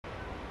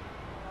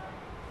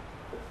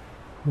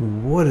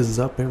What is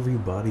up,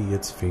 everybody?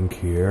 It's Fink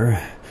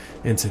here,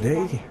 and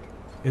today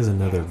is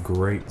another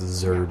great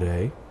Zer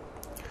day.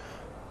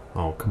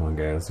 Oh, come on,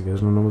 guys. You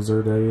guys don't know what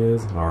Zer day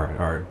is?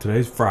 Alright.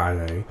 Today's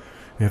Friday,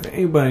 and if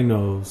anybody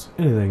knows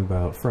anything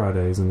about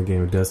Fridays in the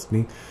game of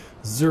Destiny,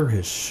 Zer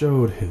has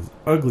showed his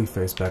ugly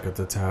face back at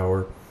the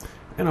tower,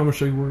 and I'm going to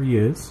show you where he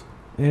is,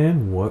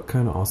 and what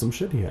kind of awesome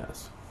shit he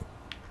has.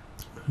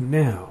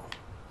 Now,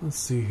 let's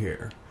see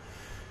here.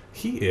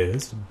 He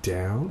is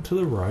down to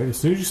the right. As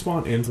soon as you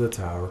spawn into the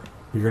tower,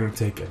 you're going to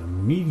take an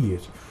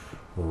immediate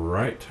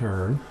right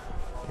turn,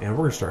 and we're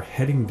going to start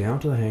heading down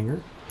to the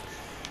hangar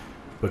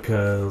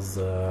because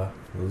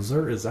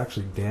Zer is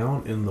actually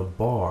down in the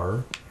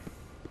bar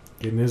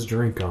getting his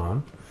drink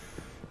on.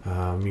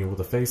 I mean, with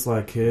a face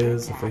like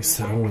his, a face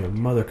that only a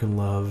mother can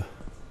love,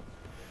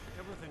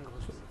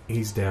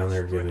 he's down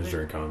there getting his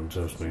drink on,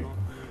 trust me.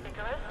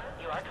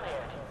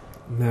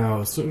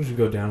 Now, as soon as you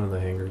go down in the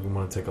hangar, you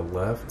want to take a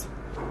left,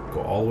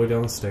 go all the way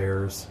down the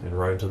stairs, and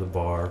right into the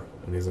bar,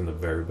 and he's in the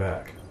very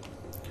back.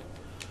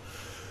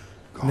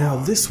 Now,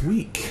 this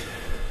week,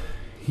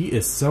 he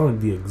is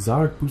selling the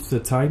exotic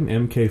boosted Titan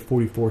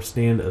MK44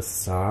 stand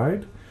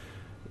aside.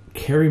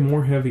 Carry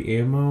more heavy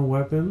ammo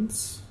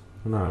weapons.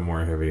 Not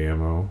more heavy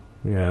ammo.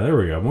 Yeah, there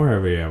we go. More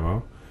heavy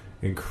ammo.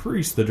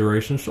 Increase the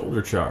duration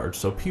shoulder charge.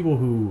 So people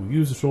who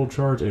use the shoulder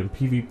charge in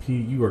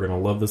PvP, you are going to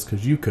love this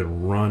because you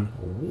can run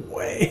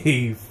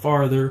way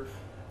farther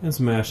and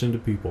smash into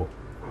people.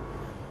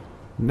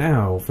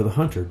 Now, for the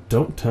hunter,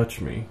 don't touch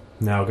me.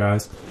 Now,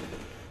 guys,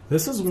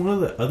 this is one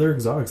of the other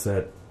exotics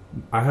that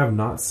I have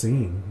not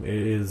seen.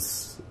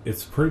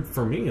 It's pretty,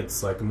 for me,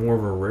 it's like more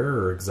of a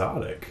rarer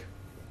exotic.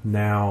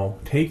 Now,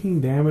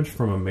 taking damage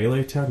from a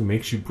melee attack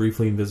makes you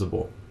briefly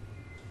invisible.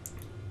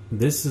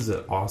 This is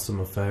an awesome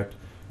effect,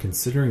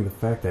 considering the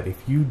fact that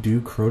if you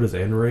do Crota's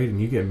end raid and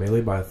you get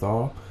melee by a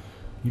thaw,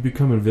 you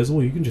become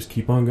invisible, you can just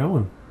keep on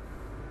going.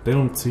 They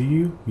don't see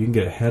you, you can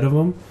get ahead of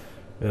them.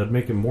 It'll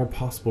make it more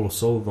possible to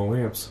solo the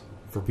lamps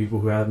for people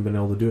who haven't been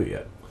able to do it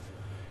yet.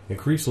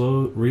 Increase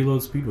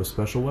reload speed with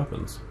special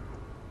weapons.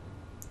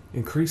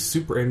 Increase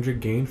super energy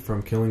gained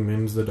from killing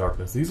minions in the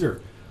darkness. These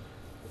are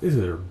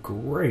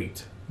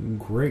great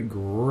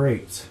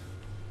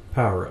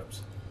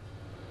power-ups.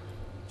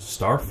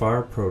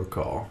 Starfire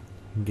Protocol.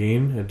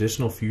 Gain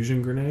additional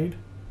fusion grenade.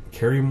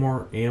 Carry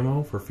more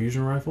ammo for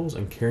fusion rifles,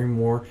 and carry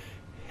more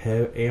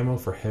ammo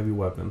for heavy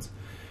weapons.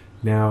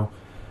 Now,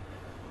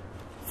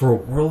 for a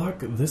Warlock,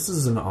 this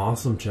is an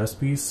awesome chest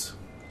piece.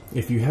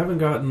 If you haven't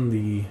gotten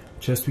the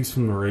chest piece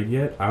from the raid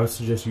yet, I would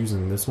suggest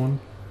using this one,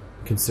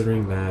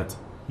 considering that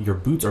your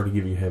boots already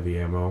give you heavy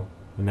ammo,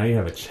 and now you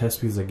have a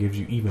chest piece that gives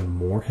you even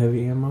more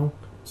heavy ammo.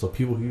 So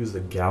people who use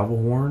the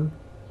Galvahorn,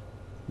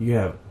 you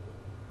have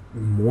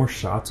more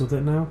shots with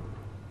it now.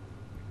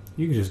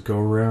 You can just go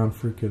around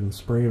freaking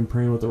spraying and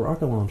praying with the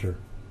rocket launcher.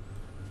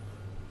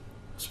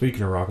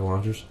 Speaking of rocket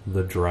launchers,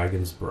 the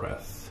Dragon's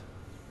Breath.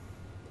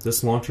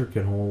 This launcher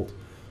can hold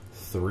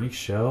 3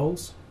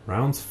 shells.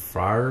 Rounds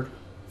fired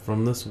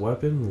from this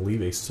weapon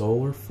leave a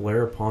solar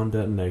flare upon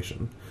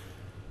detonation.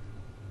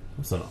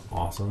 That's an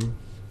awesome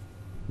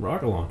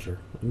rocket launcher.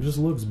 It just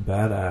looks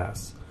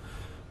badass.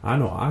 I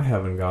know I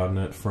haven't gotten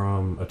it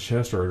from a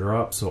chest or a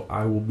drop, so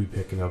I will be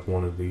picking up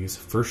one of these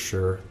for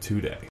sure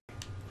today.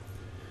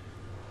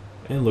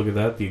 And look at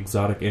that, the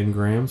exotic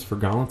engrams for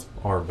gauntlets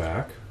are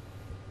back.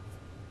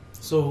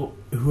 So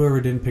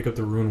whoever didn't pick up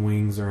the Ruin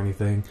Wings or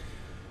anything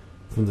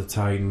from the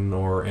Titan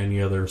or any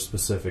other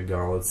specific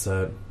gauntlet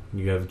set,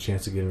 you have a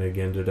chance to get it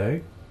again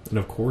today. And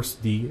of course,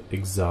 the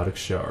exotic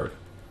shard.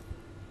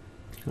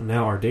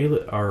 Now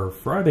our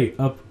Friday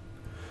I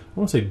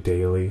won't say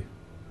daily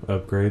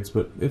upgrades,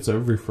 but it's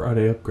every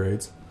Friday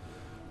upgrades.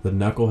 The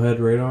Knucklehead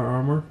radar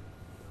armor,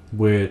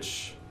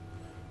 which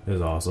is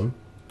awesome.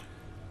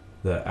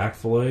 The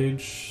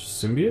Aquilage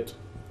symbiote.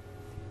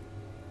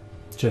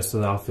 Chest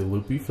of Alpha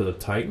Lupi for the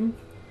Titan.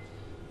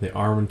 The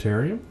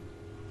Armentarium.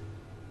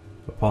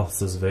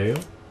 Apotheosis Veil.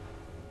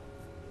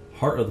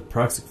 Heart of the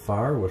Praxic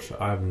Fire, which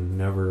I've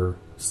never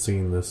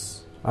seen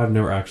this. I've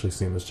never actually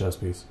seen this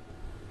chest piece.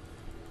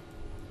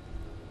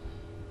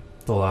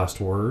 The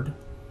Last Word.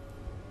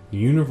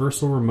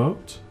 Universal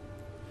Remote.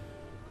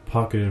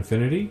 Pocket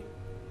Infinity.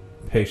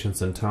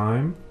 Patience and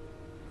Time.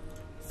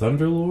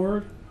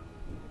 Thunderlord.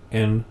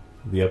 And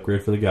the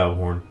upgrade for the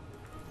Galvahorn.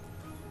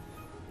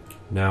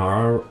 Now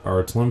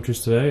our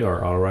telemetries today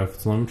are auto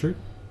rifle telemetry,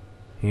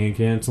 hand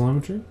cannon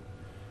telemetry,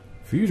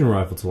 fusion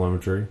rifle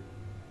telemetry,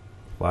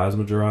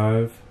 plasma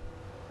drive,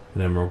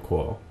 and emerald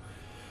coil.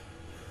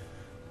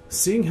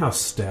 Seeing how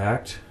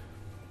stacked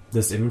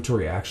this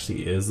inventory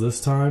actually is this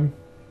time,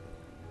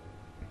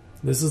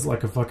 this is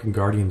like a fucking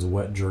Guardian's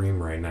wet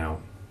dream right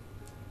now.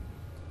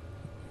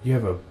 You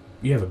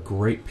have a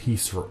great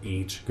piece for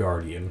each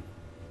Guardian.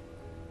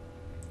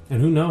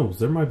 And who knows,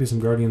 there might be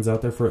some Guardians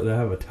out there that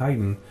have a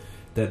Titan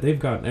that they've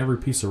gotten every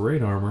piece of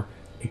raid armor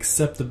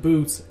except the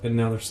boots, and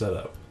now they're set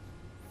up.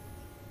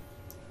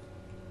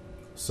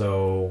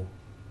 So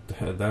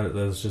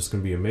that's just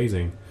going to be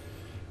amazing.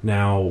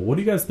 Now, what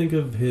do you guys think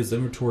of his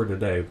inventory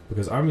today?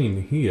 Because, I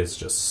mean, he is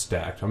just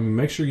stacked. I mean,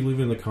 make sure you leave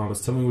it in the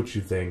comments. Tell me what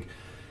you think.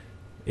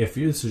 If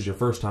this is your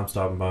first time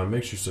stopping by,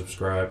 make sure you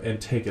subscribe and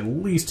take at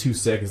least 2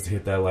 seconds to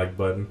hit that like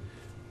button.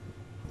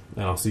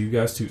 And I'll see you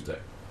guys Tuesday.